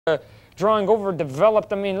drawing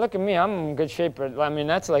overdeveloped. I mean, look at me. I'm in good shape. But, I mean,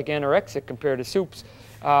 that's like anorexic compared to Soup's.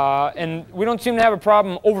 And we don't seem to have a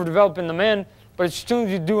problem overdeveloping the men. But as soon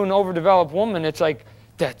as you do an overdeveloped woman, it's like,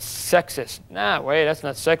 that's sexist. Nah, wait, that's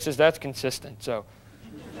not sexist. That's consistent. So.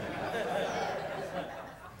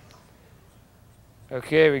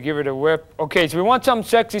 Okay, we give it a whip. Okay, so we want something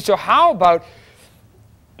sexy. So how about,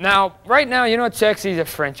 now, right now, you know what's sexy is a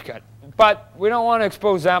French cut. But we don't want to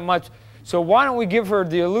expose that much. So why don't we give her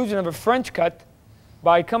the illusion of a French cut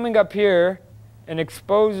by coming up here and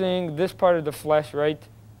exposing this part of the flesh right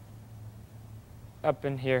up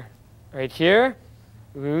in here. Right here,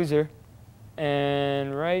 loser,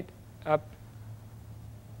 and right up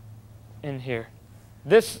in here.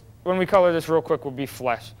 This, when we color this real quick, will be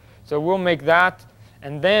flesh. So we'll make that.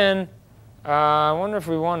 And then, I wonder if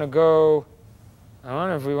we want to go,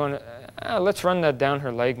 let's run that down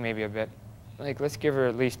her leg maybe a bit. Like, let's give her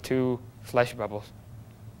at least 2 flesh bubbles.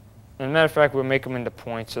 As a matter of fact, we'll make them into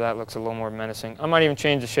points, so that looks a little more menacing. I might even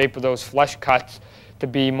change the shape of those flesh cuts to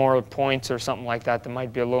be more points or something like that. That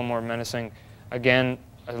might be a little more menacing. Again,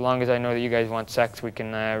 as long as I know that you guys want sex, we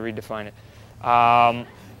can redefine it.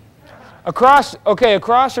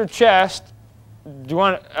 Across her chest, do you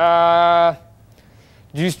want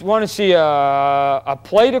to see a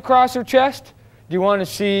plate across her chest? Do you want to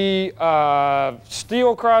see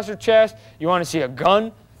steel across her chest? You want to see a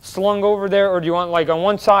gun slung over there? Or do you want, like, on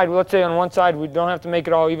one side, let's say on one side, we don't have to make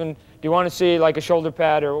it all even. Do you want to see, like, a shoulder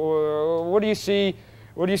pad? Or what do you see?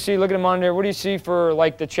 What do you see? Look at them on there. What do you see for,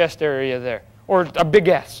 like, the chest area there? Or a big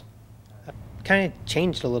S? Kind of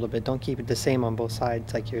changed a little bit. Don't keep it the same on both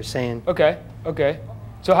sides, like you're saying. Okay, okay.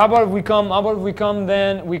 So how about if we come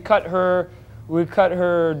then, we cut her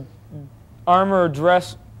armor or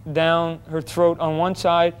dress down her throat on one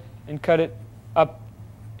side and cut it up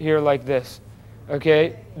here like this.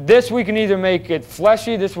 Okay, this we can either make it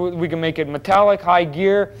fleshy, this we can make it metallic, high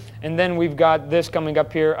gear, and then we've got this coming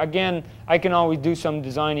up here. Again, I can always do some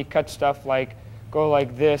designy cut stuff, like go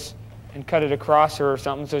like this and cut it across her or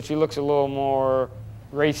something so she looks a little more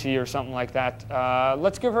racy or something like that.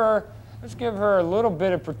 Let's give her a little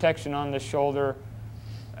bit of protection on the shoulder.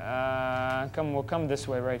 We'll come this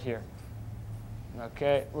way right here.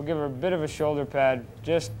 Okay, we'll give her a bit of a shoulder pad,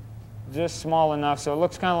 just small enough so it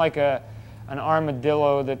looks kind of like an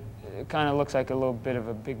armadillo that kind of looks like a little bit of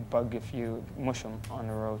a big bug if you mush them on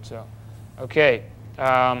the road. So, okay.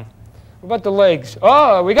 What about the legs?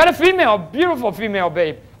 Oh, we got a female, beautiful female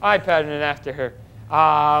babe. I patterned it after her.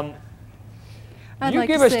 You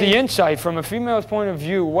give us the insight from a female's point of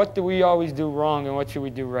view. What do we always do wrong and what should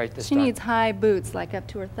we do right this time? She needs high boots, like up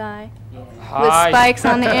to her thigh, with spikes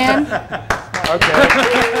on the end. Okay.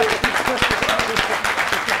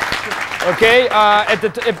 Okay, at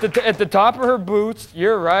the top of her boots,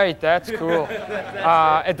 you're right, that's cool.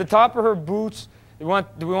 At the top of her boots, do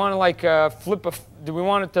we want to like do we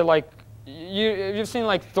want it to like, you've seen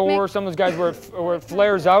like Thor, some of those guys where it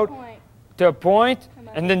flares out to a point,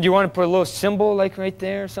 and then do you want to put a little symbol like right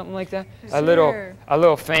there or something like that? Sure. A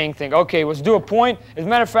little fang thing. Okay, let's do a point. As a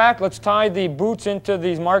matter of fact, let's tie the boots into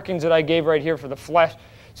these markings that I gave right here for the flesh.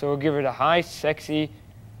 So we'll give it a high, sexy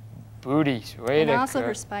booties. And also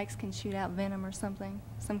her spikes can shoot out venom or something,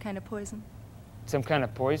 some kind of poison. Some kind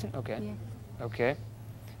of poison? Okay. Yeah. Okay.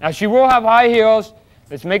 Now she will have high heels.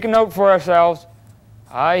 Let's make a note for ourselves.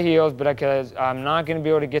 High heels, but because I'm not going to be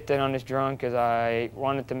able to get that on this drawing because I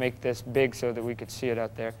wanted to make this big so that we could see it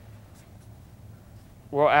out there.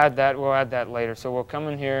 We'll add that later. So we'll come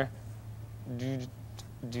in here. Do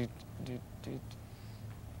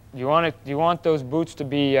you want those boots to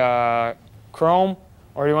be chrome?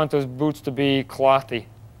 Or do you want those boots to be clothy?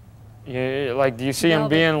 Like, do you see them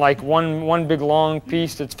being like one big long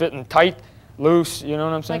piece that's fitting tight, loose? You know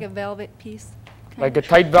what I'm saying? Like a velvet piece. Like a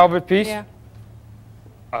tight velvet piece? Yeah.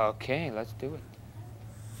 Okay, let's do it.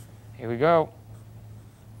 Here we go.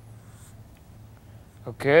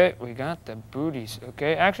 Okay, we got the booties.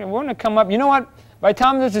 Okay, actually, we're going to come up. You know what? By the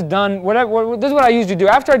time this is done, this is what I usually do.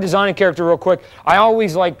 After I design a character real quick, I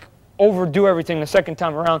always like overdo everything the second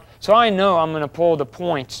time around, so I know I'm going to pull the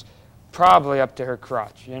points probably up to her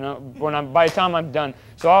crotch, you know, by the time I'm done.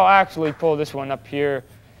 So I'll actually pull this one up here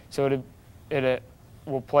so it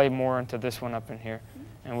will play more into this one up in here,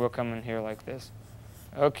 and we'll come in here like this.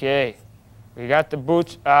 Okay, we got the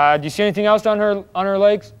boots. Do you see anything else on her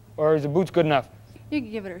legs, or is the boots good enough? You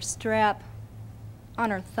could give it her strap on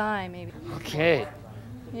her thigh, maybe. Okay.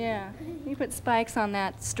 Yeah, you put spikes on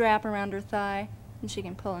that strap around her thigh. And she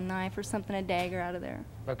can pull a knife or something, a dagger out of there.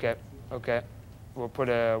 Okay, okay. We'll put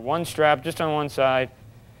one strap just on one side,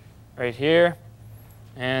 right here,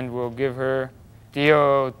 and we'll give her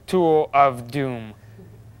the tool of doom.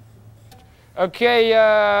 Okay,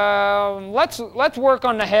 let's work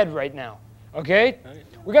on the head right now. Okay?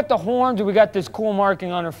 We got the horns, we got this cool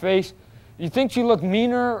marking on her face. You think she look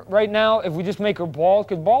meaner right now if we just make her bald?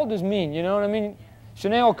 Because bald is mean, you know what I mean?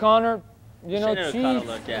 Sinead O'Connor, you know,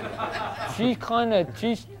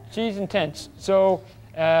 she's intense. So,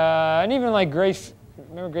 and even like Grace,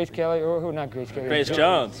 remember Grace Kelly? Or who? Not Grace Kelly. Grace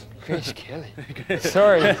Jones. Grace Kelly.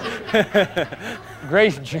 Sorry.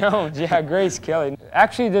 Grace Jones. Yeah, Grace Kelly.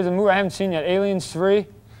 Actually, there's a movie I haven't seen yet, Aliens 3.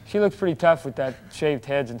 She looks pretty tough with that shaved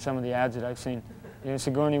heads in some of the ads that I've seen. You know,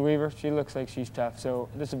 Sigourney Weaver, she looks like she's tough, so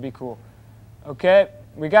this would be cool. Okay,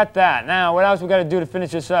 we got that. Now, what else we got to do to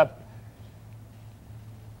finish this up?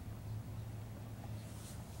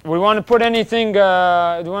 We want to put anything, do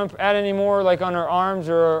we want to add any more like on her arms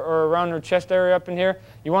or around her chest area up in here?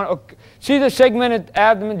 You want to, see the segmented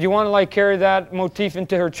abdomen, do you want to like carry that motif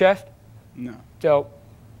into her chest? No. So,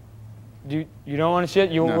 you don't want to see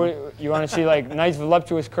it? You want to see like nice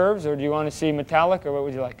voluptuous curves, or do you want to see metallic, or what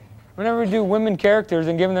would you like? Whenever we do women characters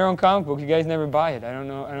and give them their own comic book, you guys never buy it. I don't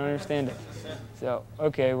know, I don't understand it. So,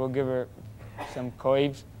 okay, we'll give her some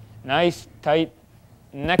coives. Nice, tight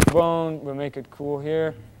neck bone, we'll make it cool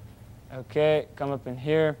here. Okay, come up in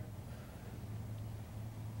here.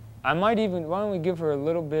 I might even, why don't we give her a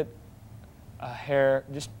little bit of hair,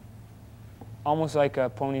 just almost like a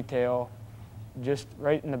ponytail, just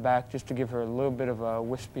right in the back, just to give her a little bit of a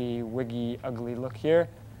wispy, wiggy, ugly look here.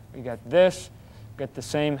 We got this, got the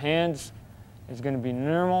same hands. It's going to be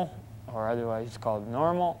normal, or otherwise it's called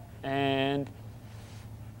normal, and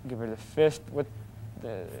give her the fist with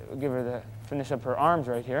the, give her the, finish up her arms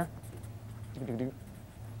right here.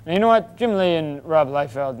 And you know what? Jim Lee and Rob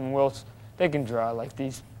Liefeld and Wills, they can draw like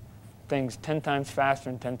these things 10 times faster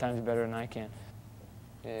and 10 times better than I can.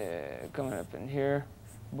 Coming up in here.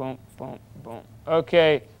 Boom, boom, boom.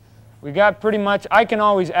 Okay, we got pretty much, I can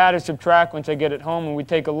always add or subtract once I get it home and we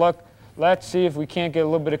take a look. Let's see if we can't get a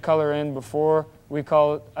little bit of color in before we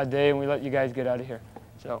call it a day and we let you guys get out of here.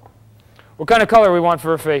 So, what kind of color we want for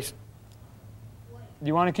her face? White. Do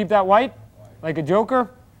you want to keep that white? Like a Joker?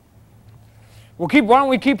 Why don't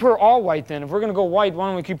we keep her all white then? If we're going to go white, why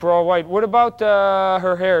don't we keep her all white? What about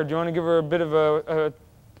her hair? Do you want to give her a bit of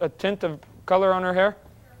a tint of color on her hair?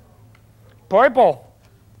 Purple.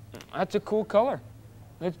 That's a cool color.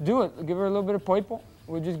 Let's do it. Give her a little bit of purple.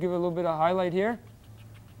 We'll just give her a little bit of highlight here.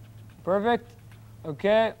 Perfect.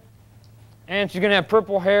 Okay. And she's going to have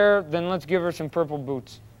purple hair. Then let's give her some purple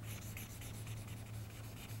boots.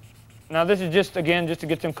 Now this is just, again, just to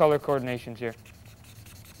get some color coordinations here.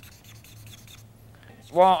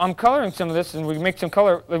 Well, I'm coloring some of this, and we make some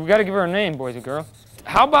color. We got to give her a name, boys and girls.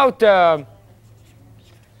 How about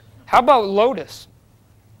Lotus?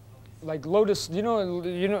 Like Lotus, you know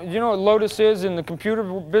what Lotus is in the computer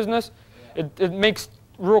business? It makes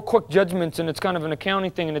real quick judgments, and it's kind of an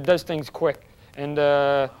accounting thing, and it does things quick. And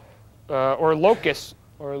or Locus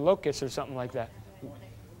or something like that.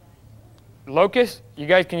 Locus?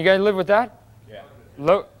 Can you guys live with that? Yeah.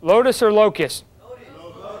 Lotus or Locus?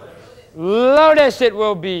 Lotus it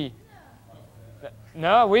will be.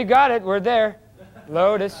 No, we got it. We're there.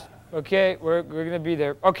 Lotus. Okay, we're going to be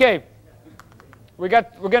there. Okay. We're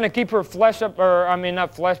going to keep her flesh up, or I mean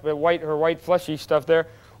not flesh, but her white fleshy stuff there.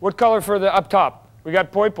 What color for the up top? We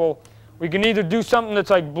got purple. We can either do something that's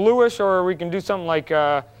like bluish, or we can do something like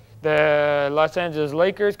the Los Angeles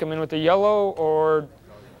Lakers, come in with the yellow, or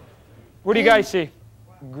what do you guys see?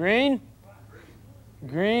 Green?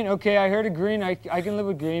 Green, okay, I heard a green. I can live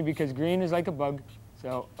with green because green is like a bug.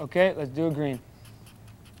 So, okay, let's do a green.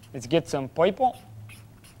 Let's get some purple.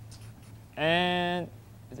 And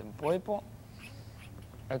some purple.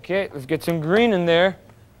 Okay, let's get some green in there.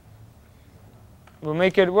 We'll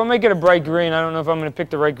make it a bright green. I don't know if I'm going to pick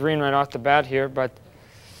the right green right off the bat here, but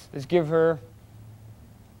let's give her,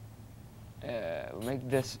 we'll make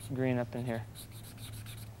this green up in here.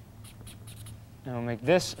 And we'll make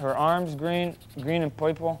this, her arms green and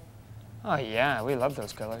purple. Oh yeah, we love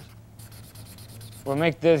those colors. We'll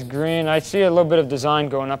make this green. I see a little bit of design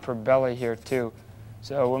going up her belly here too.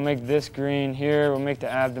 So we'll make this green here. We'll make the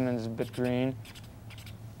abdomen a bit green.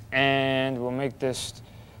 And we'll make this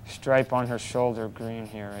stripe on her shoulder green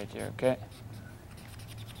here, right here, okay?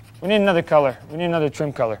 We need another color. We need another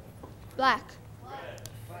trim color. Black.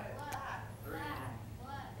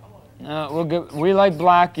 We like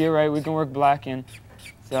black, you're right, we can work black in.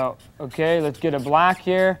 So, okay, let's get a black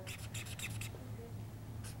here.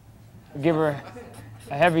 Give her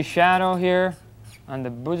a heavy shadow here on the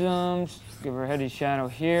bosoms. Give her a heavy shadow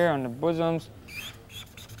here on the bosoms.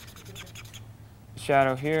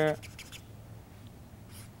 Shadow here.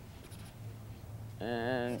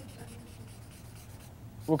 And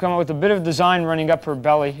we'll come up with a bit of design running up her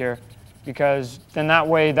belly here, because then that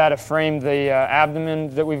way that'll frame the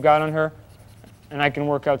abdomen that we've got on her, and I can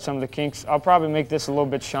work out some of the kinks. I'll probably make this a little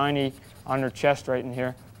bit shiny on her chest right in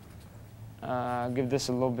here. Give this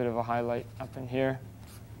a little bit of a highlight up in here.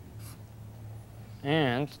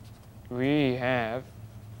 And we have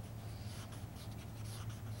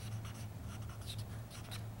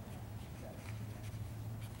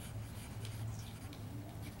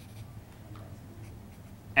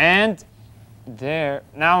and there.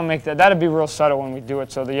 Now I'll make that. That'll be real subtle when we do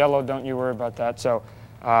it, so the yellow, don't you worry about that. So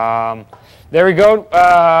there we go.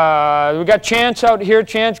 We got Chance out here.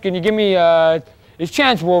 Chance, can you give me, is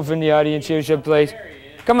Chance Wolf in the audience here, please?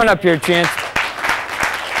 Come on up here, Chance.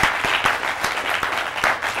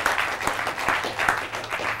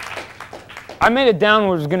 I made it down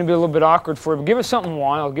where it was going to be a little bit awkward for you, but give us something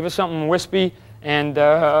wild. Give us something wispy, and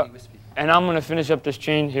I'm going to finish up this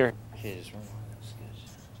chain here.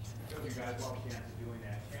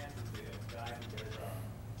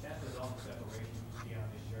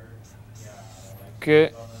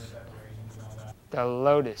 Good. The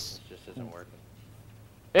Lotus. It just isn't working.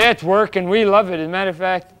 It's working. We love it. As a matter of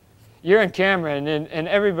fact, you're on camera, and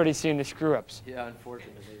everybody's seeing the screw-ups. Yeah,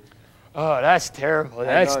 unfortunately. Oh, that's terrible.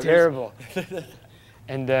 That's terrible.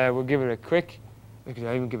 And we'll give it a quick, look at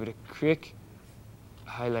that, even give it a quick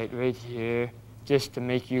highlight right here, just to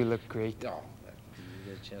make you look great. Oh,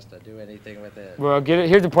 you get a chance to do anything with it. Well, get it.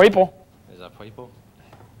 Here's the purple. Is that purple?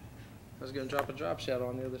 I was going to drop a drop shadow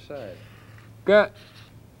on the other side. Good.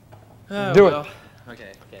 Oh, Do well. it.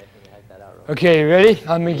 Okay, let me hike that out real quick. Okay, you ready?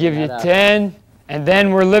 I'm going to give you 10, and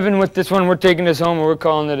then we're living with this one. We're taking this home, and we're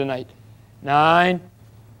calling it a night. 9,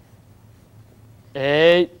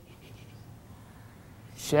 8,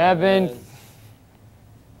 7,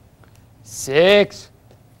 6,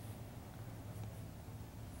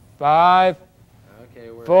 5,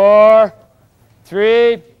 4,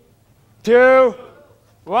 3, 2,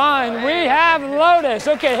 1. We have Lotus.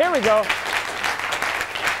 Okay, here we go.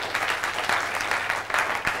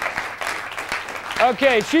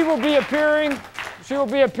 Okay, she will be appearing. She will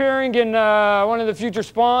be appearing in one of the future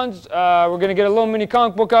spawns. We're going to get a little mini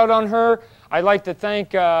comic book out on her. I'd like to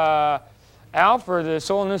thank Al for the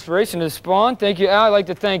soul and inspiration of the spawn. Thank you, Al. I'd like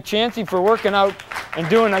to thank Chancey for working out and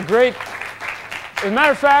doing a great. As a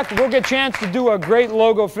matter of fact, we'll get Chance to do a great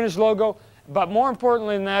logo, finished logo. But more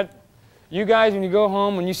importantly than that, you guys, when you go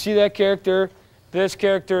home, when you see that character, this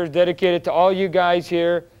character is dedicated to all you guys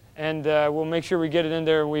here. And we'll make sure we get it in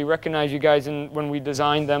there. We recognize you guys when we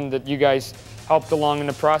design them, that you guys helped along in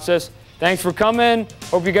the process. Thanks for coming.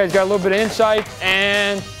 Hope you guys got a little bit of insight,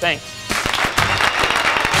 and thanks.